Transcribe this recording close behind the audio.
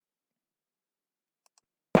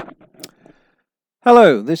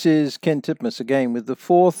Hello, this is Ken Titmus again with the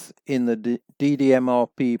fourth in the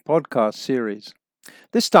DDMRP podcast series,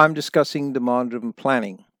 this time discussing demand-driven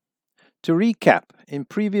planning. To recap, in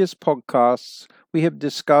previous podcasts, we have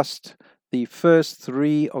discussed the first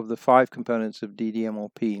three of the five components of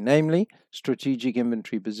DDMRP, namely strategic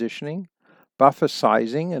inventory positioning, buffer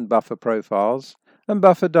sizing and buffer profiles, and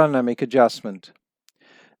buffer dynamic adjustment.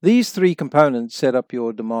 These three components set up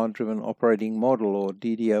your demand-driven operating model, or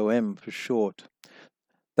DDOM for short,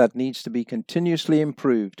 that needs to be continuously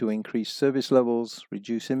improved to increase service levels,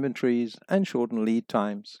 reduce inventories, and shorten lead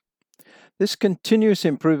times. This continuous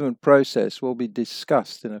improvement process will be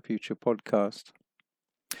discussed in a future podcast.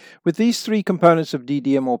 With these three components of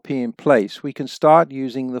DDMRP in place, we can start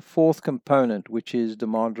using the fourth component, which is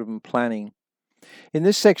demand-driven planning. In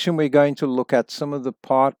this section, we're going to look at some of the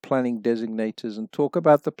part planning designators and talk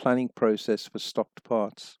about the planning process for stocked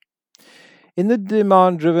parts. In the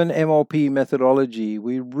demand-driven MRP methodology,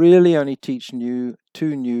 we really only teach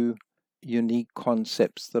two new unique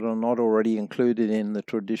concepts that are not already included in the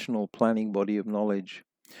traditional planning body of knowledge.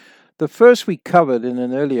 The first we covered in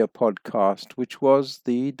an earlier podcast, which was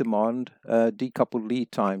the demand decoupled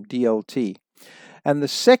lead time, DLT. And the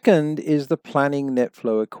second is the planning net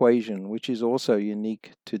flow equation, which is also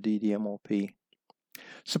unique to DDMRP.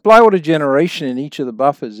 Supply order generation in each of the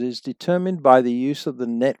buffers is determined by the use of the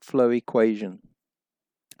net flow equation.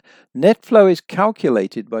 Net flow is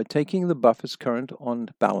calculated by taking the buffer's current on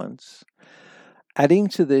balance, adding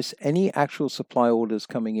to this any actual supply orders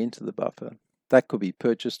coming into the buffer. That could be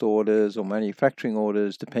purchased orders or manufacturing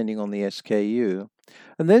orders depending on the SKU,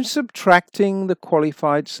 and then subtracting the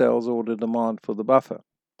qualified sales order demand for the buffer.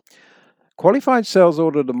 Qualified sales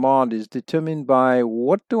order demand is determined by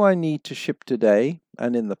what do I need to ship today,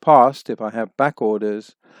 and in the past, if I have back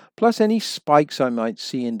orders, plus any spikes I might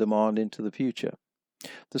see in demand into the future.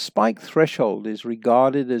 The spike threshold is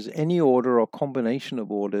regarded as any order or combination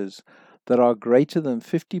of orders that are greater than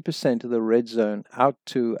 50% of the red zone out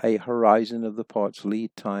to a horizon of the part's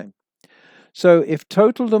lead time. So if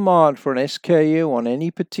total demand for an SKU on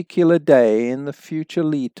any particular day in the future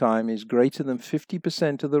lead time is greater than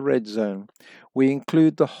 50% of the red zone, we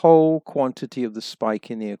include the whole quantity of the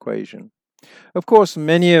spike in the equation. Of course,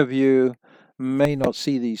 many of you may not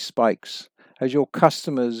see these spikes as your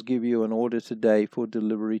customers give you an order today for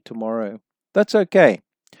delivery tomorrow. That's okay.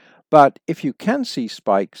 But if you can see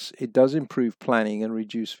spikes, it does improve planning and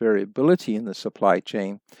reduce variability in the supply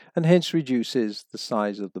chain, and hence reduces the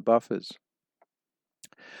size of the buffers.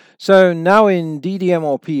 So now in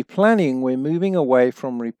DDMRP planning, we're moving away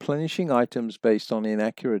from replenishing items based on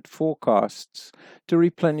inaccurate forecasts to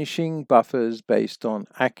replenishing buffers based on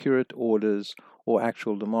accurate orders or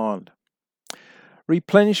actual demand.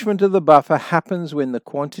 Replenishment of the buffer happens when the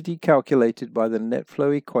quantity calculated by the net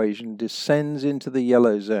flow equation descends into the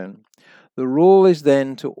yellow zone. The rule is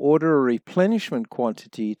then to order a replenishment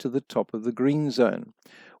quantity to the top of the green zone,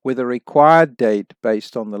 with a required date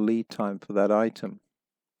based on the lead time for that item.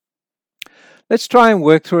 Let's try and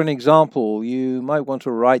work through an example. You might want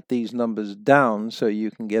to write these numbers down so you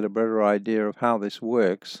can get a better idea of how this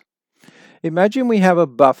works. Imagine we have a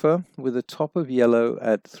buffer with a top of yellow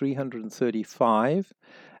at 335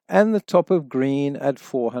 and the top of green at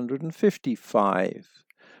 455.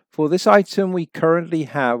 For this item, we currently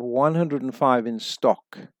have 105 in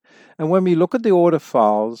stock. And when we look at the order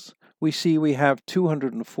files, we see we have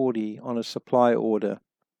 240 on a supply order.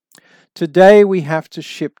 Today, we have to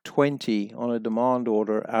ship 20 on a demand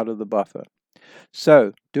order out of the buffer.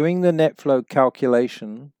 So, doing the net flow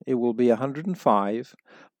calculation, it will be 105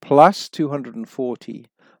 plus 240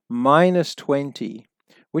 minus 20,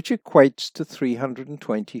 which equates to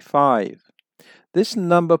 325. This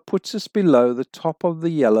number puts us below the top of the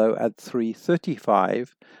yellow at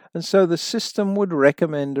 335, and so the system would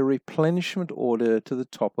recommend a replenishment order to the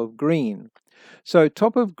top of green. So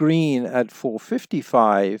top of green at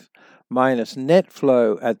 455 minus net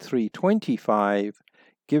flow at 325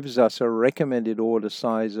 gives us a recommended order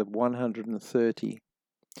size of 130.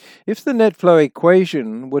 If the net flow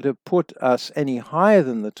equation would have put us any higher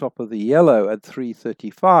than the top of the yellow at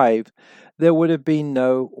 335, there would have been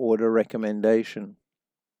no order recommendation.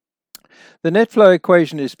 The net flow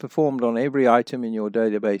equation is performed on every item in your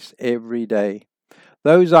database every day.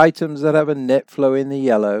 Those items that have a net flow in the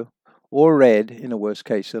yellow or red, in a worst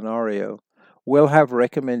case scenario, will have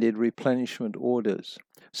recommended replenishment orders.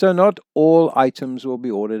 So not all items will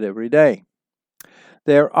be ordered every day.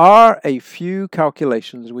 There are a few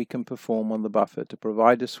calculations we can perform on the buffer to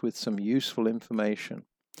provide us with some useful information.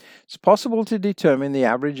 It's possible to determine the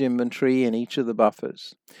average inventory in each of the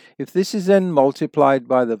buffers. If this is then multiplied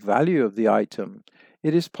by the value of the item,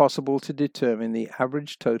 it is possible to determine the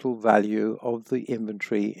average total value of the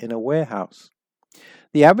inventory in a warehouse.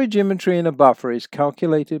 The average inventory in a buffer is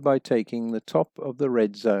calculated by taking the top of the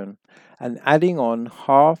red zone and adding on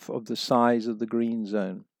half of the size of the green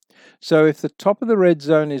zone. So if the top of the red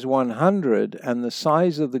zone is 100 and the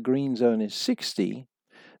size of the green zone is 60,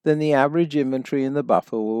 then the average inventory in the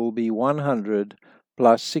buffer will be 100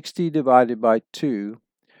 plus 60 divided by 2,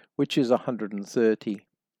 which is 130.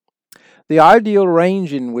 The ideal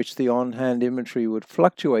range in which the on-hand inventory would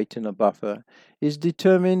fluctuate in a buffer is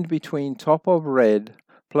determined between top of red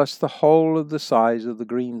plus the whole of the size of the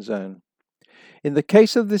green zone. In the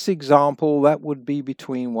case of this example, that would be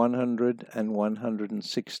between 100 and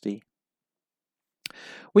 160.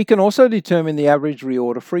 We can also determine the average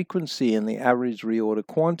reorder frequency and the average reorder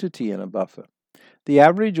quantity in a buffer. The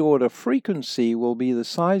average order frequency will be the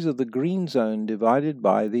size of the green zone divided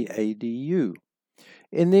by the ADU.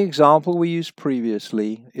 In the example we used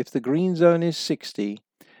previously, if the green zone is 60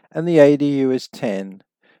 and the ADU is 10,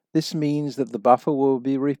 this means that the buffer will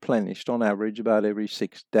be replenished on average about every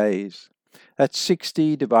 6 days. That's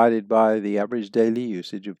 60 divided by the average daily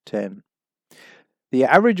usage of 10. The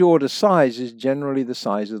average order size is generally the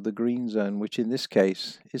size of the green zone, which in this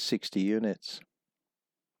case is 60 units.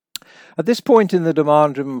 At this point in the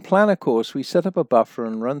Demand-Driven Planner course, we set up a buffer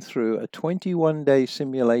and run through a 21-day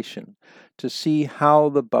simulation to see how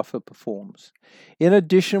the buffer performs. In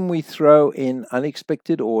addition, we throw in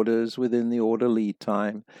unexpected orders within the order lead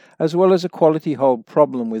time, as well as a quality hold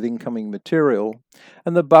problem with incoming material,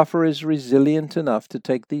 and the buffer is resilient enough to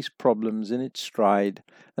take these problems in its stride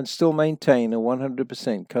and still maintain a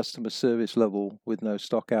 100% customer service level with no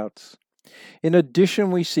stockouts. In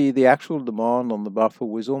addition, we see the actual demand on the buffer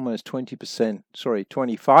was almost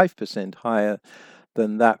 25% higher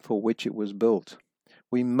than that for which it was built.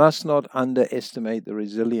 We must not underestimate the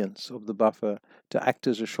resilience of the buffer to act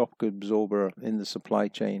as a shock absorber in the supply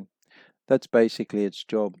chain. That's basically its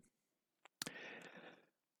job.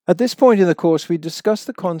 At this point in the course, we discuss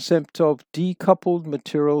the concept of decoupled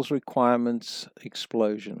materials requirements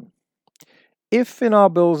explosion. If in our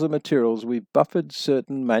bills of materials we buffered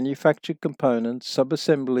certain manufactured components,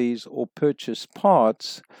 subassemblies, or purchased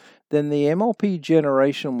parts, then the MLP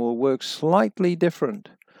generation will work slightly different,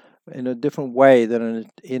 in a different way than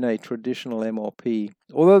in a traditional MLP.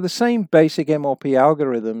 Although the same basic MLP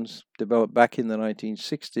algorithms developed back in the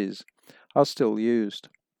 1960s are still used.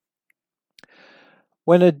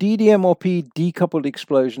 When a DDMLP decoupled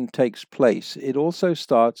explosion takes place, it also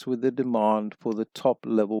starts with the demand for the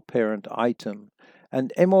top-level parent item,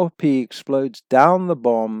 and MLP explodes down the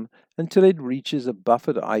BOM until it reaches a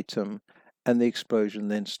buffered item, and the explosion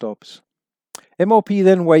then stops. MLP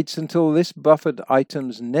then waits until this buffered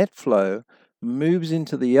item's net flow moves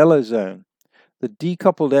into the yellow zone. The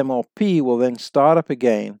decoupled MLP will then start up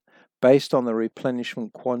again based on the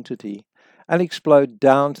replenishment quantity, and explode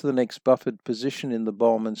down to the next buffered position in the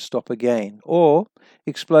BOM and stop again, or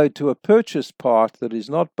explode to a purchased part that is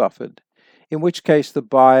not buffered, in which case the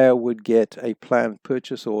buyer would get a planned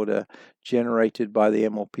purchase order generated by the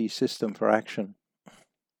MLP system for action.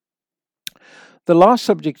 The last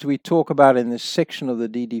subject we talk about in this section of the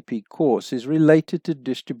DDP course is related to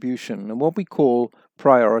distribution and what we call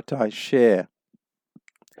prioritized share.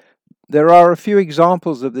 There are a few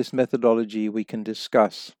examples of this methodology we can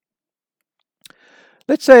discuss.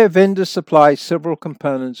 Let's say a vendor supplies several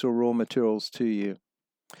components or raw materials to you.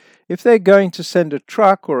 If they're going to send a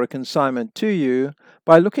truck or a consignment to you,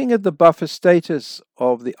 by looking at the buffer status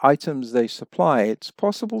of the items they supply, it's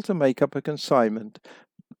possible to make up a consignment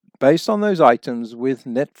based on those items with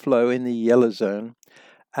net flow in the yellow zone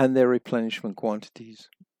and their replenishment quantities.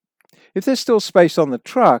 If there's still space on the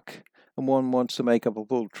truck and one wants to make up a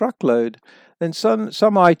full truckload, then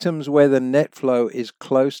some items where the net flow is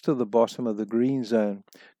close to the bottom of the green zone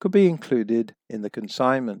could be included in the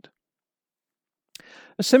consignment.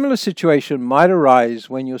 A similar situation might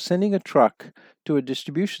arise when you're sending a truck to a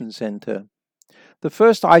distribution center. The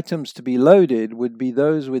first items to be loaded would be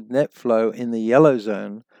those with net flow in the yellow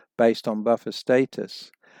zone based on buffer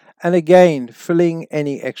status, and again filling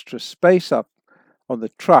any extra space up on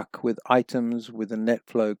the truck with items with a net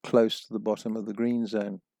flow close to the bottom of the green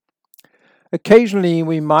zone. Occasionally,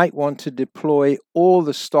 we might want to deploy all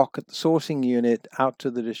the stock at the sourcing unit out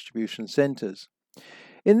to the distribution centers.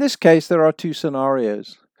 In this case, there are two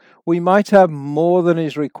scenarios. We might have more than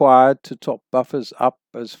is required to top buffers up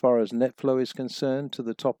as far as net flow is concerned to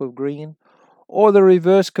the top of green, or the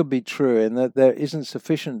reverse could be true in that there isn't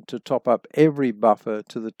sufficient to top up every buffer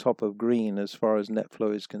to the top of green as far as net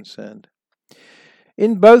flow is concerned.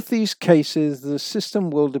 In both these cases, the system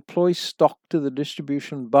will deploy stock to the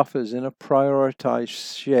distribution buffers in a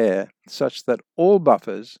prioritized share, such that all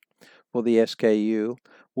buffers for the SKU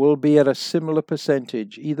will be at a similar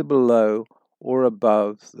percentage, either below or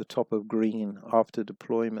above the top of green after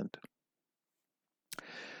deployment.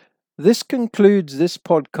 This concludes this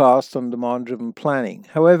podcast on demand-driven planning.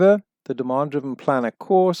 However, the Demand-Driven Planner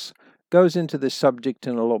course goes into this subject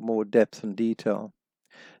in a lot more depth and detail.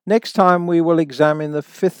 Next time, we will examine the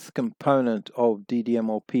fifth component of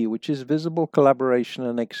DDMLP, which is visible collaboration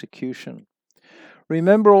and execution.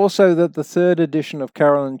 Remember also that the third edition of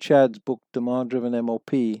Carol and Chad's book, Demand-Driven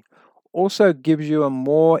MLP, also gives you a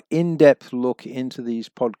more in-depth look into these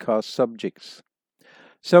podcast subjects.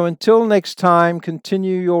 So until next time,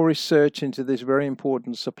 continue your research into this very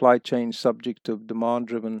important supply chain subject of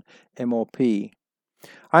demand-driven MLP.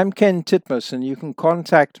 I'm Ken Titmus, and you can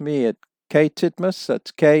contact me at ktitmus,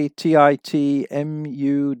 that's KTITMUSS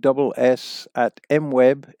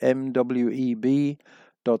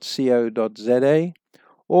 @mweb.co.za,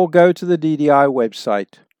 or go to the DDI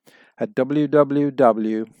website at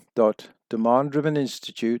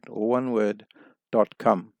www.demanddriveninstitute, or one word,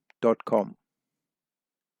 .com.